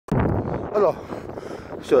Hello.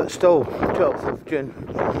 So it's still 12th of June.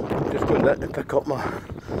 Just going down to pick up my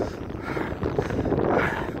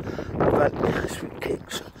sweet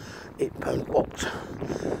cakes, £8 box.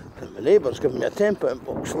 And my neighbour's giving me a £10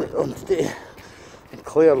 box later on today. And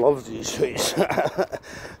Claire loves these sweets.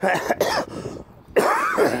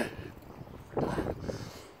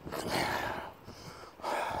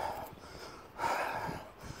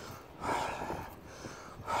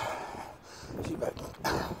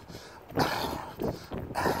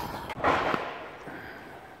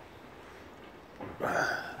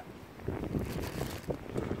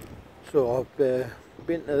 So I've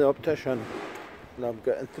been to the optician and I'm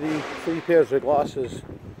getting three pairs of glasses,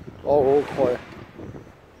 all Oakley.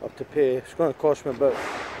 I have to pay, it's going to cost me about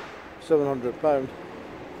 £700,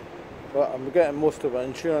 but I'm getting most of it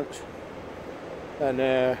insurance. And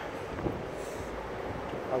I've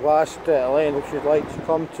asked Elaine if she'd like to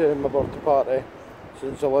come to my birthday party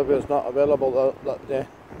since Olivia's not available that day,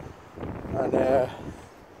 and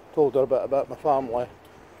told her a bit about my family,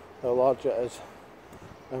 how large it is.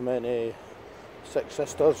 How many 6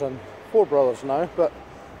 sisters and 4 brothers now, but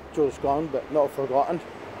Joe's gone, but not forgotten.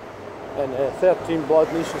 And 13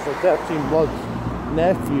 blood nieces and 13 blood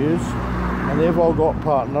nephews, and they've all got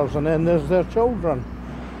partners, and then there's their children.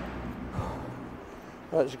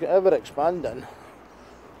 It's ever expanding.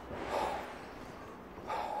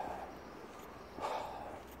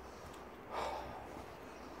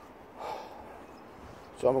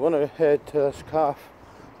 So I'm going to head to this calf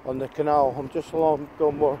on the canal. I'm just along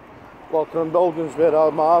Gilmore, walking around buildings where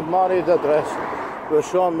my married address, where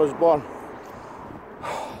Sean was born.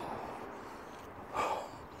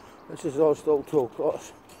 This is all still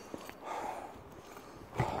Tollcross.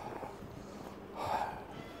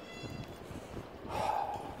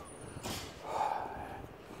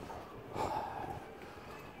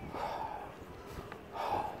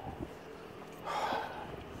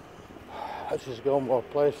 This is Gilmore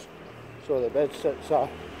Place, so the bed sits are.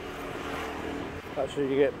 That's where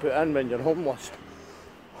you get put in when you're homeless.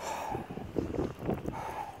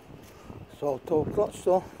 It's all Tollcross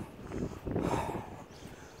though.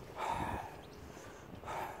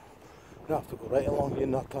 You have to go right along here,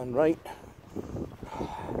 not turn right.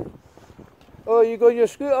 Oh, you got your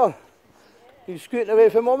scooter? You scooting away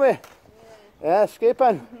from mummy? Yeah,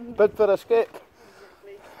 escaping. Bid for escape.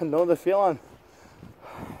 I know the feeling.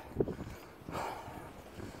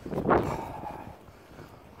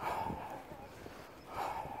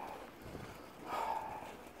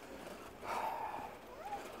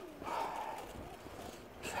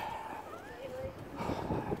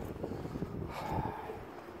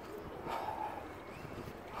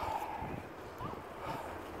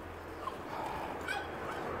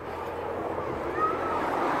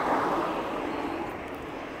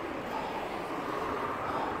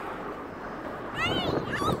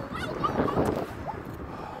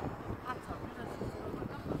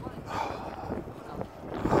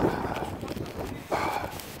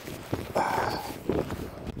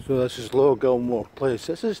 So this is Lower Gilmore Place.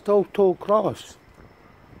 This is still Tollcross.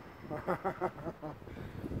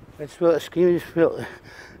 That's what the screamers felt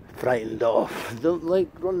frightened of. They don't like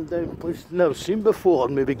running down places they've never seen before,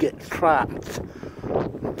 maybe get trapped,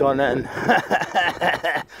 done in.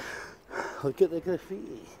 Look at the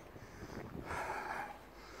graffiti.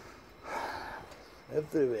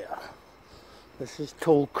 Everywhere. This is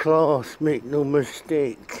Tollcross, make no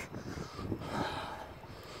mistake.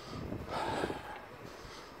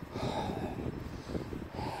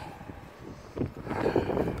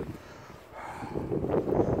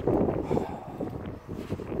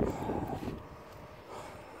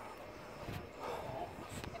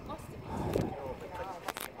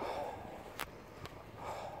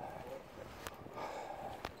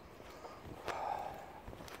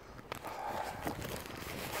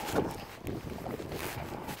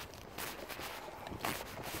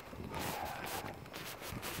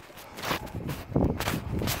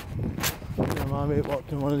 My mate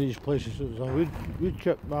worked in one of these places. It was a wood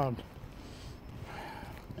chip barn.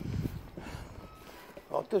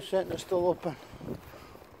 Auto centre's still open.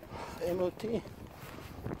 MOT.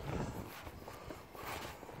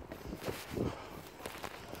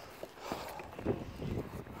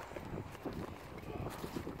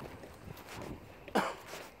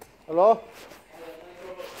 Hello?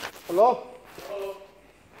 Hello? Hello.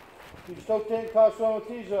 Do you still take cars for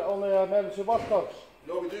MOTs or only emergency workers?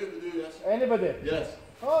 No, we do, yes. Anybody? Yes.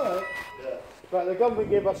 Alright. Yeah. But the government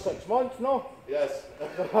gave us 6 months, no? Yes.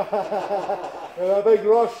 A big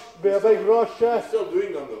rush, yeah? We're still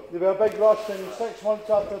doing them though. There'll be a big rush in 6 months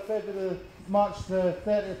after February March the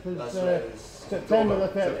 30th is That's right. September the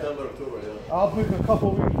 30th. September, October, yeah. I'll book a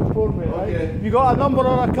couple of weeks before me, Okay. right? You got a number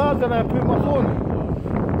on a card and I put my phone?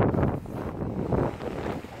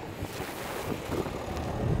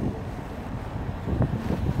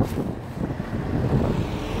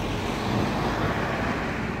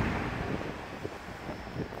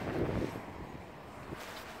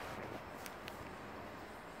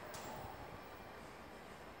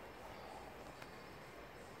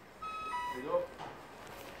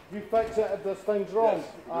 You fix it if this thing's wrong. Yes,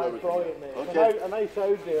 Aye, brilliant, mate. Okay. A nice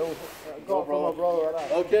Audi I got from my brother.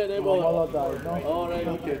 Right? Okay, then, My well. mother died, no? Alright,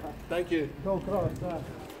 okay. Thank you. No cross, aye.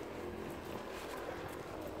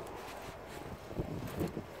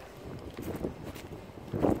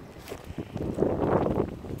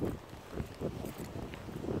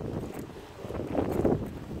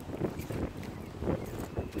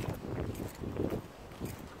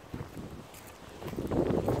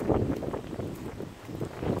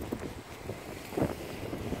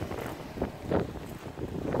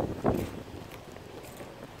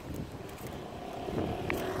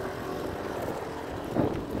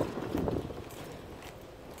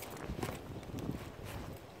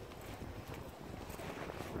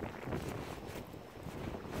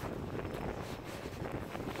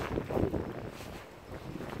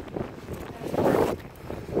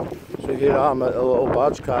 So here I am at the little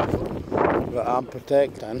badge car that I'm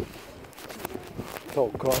protecting.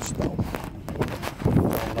 Top cost though. All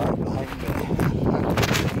that behind me.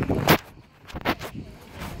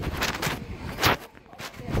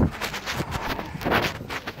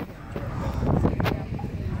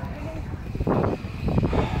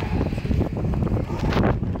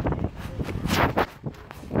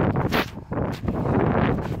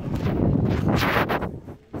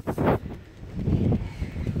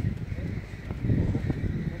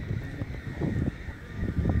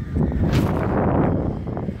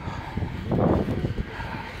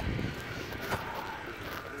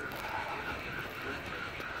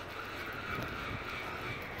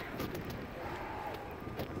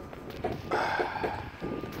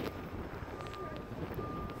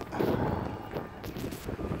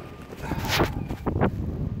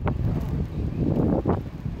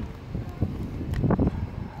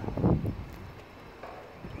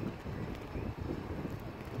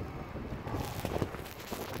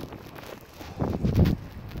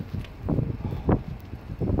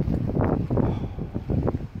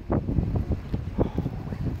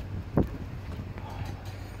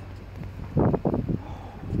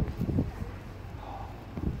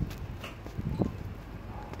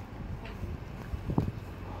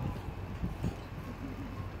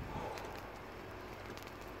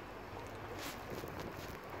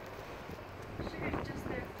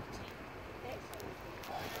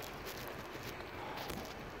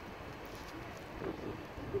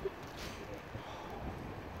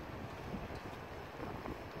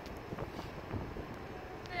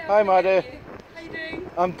 Hi Maddie. How you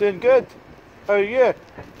doing? I'm doing good. How are you? I'm good.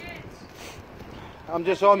 I'm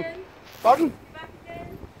just Back on... again? Pardon? You back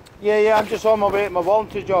again? Yeah, I'm just on my way to my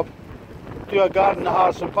volunteer job. Do a garden at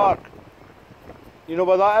Harrison Park. You know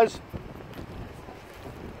where that is?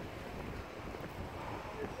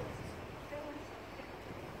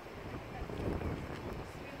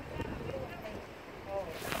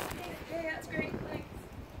 Yeah, that's great, thanks.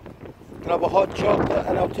 Can I have a hot chocolate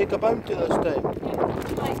and I'll take a bounty this time.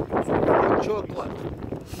 Hot chocolate.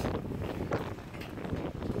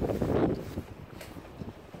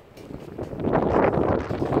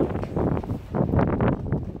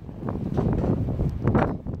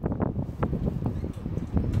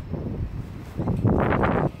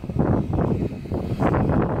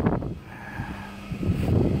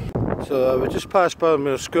 So we just passed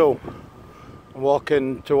Birmingham School and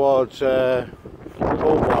walking towards Holborn.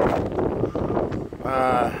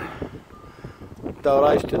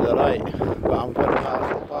 Dalry's to the right, but I'm going to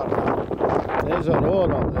Harrison Park. There's a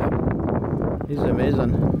road up there. He's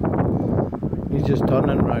amazing. He's just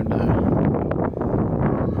turning around now.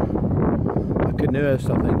 A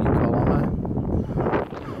canoeist, I think you call him,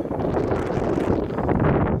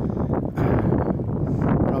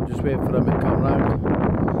 I'm just waiting for him to come round.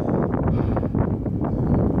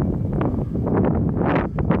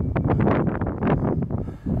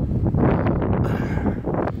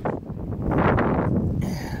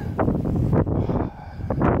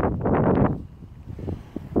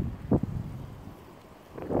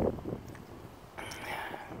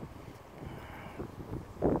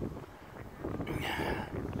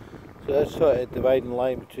 So that's sort of dividing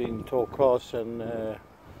line between Tollcross and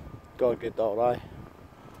Gorgie Dalry.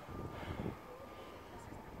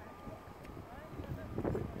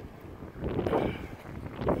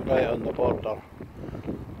 on the border.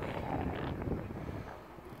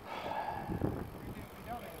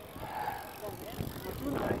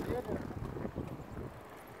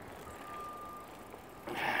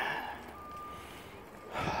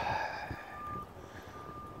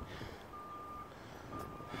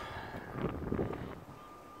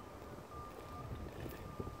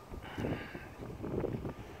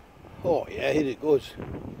 Oh yeah, here it goes.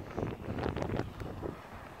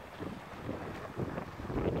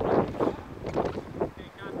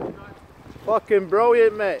 Fucking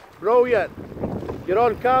brilliant, mate. Brilliant. You're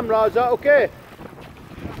on camera, is that okay?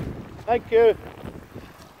 Thank you.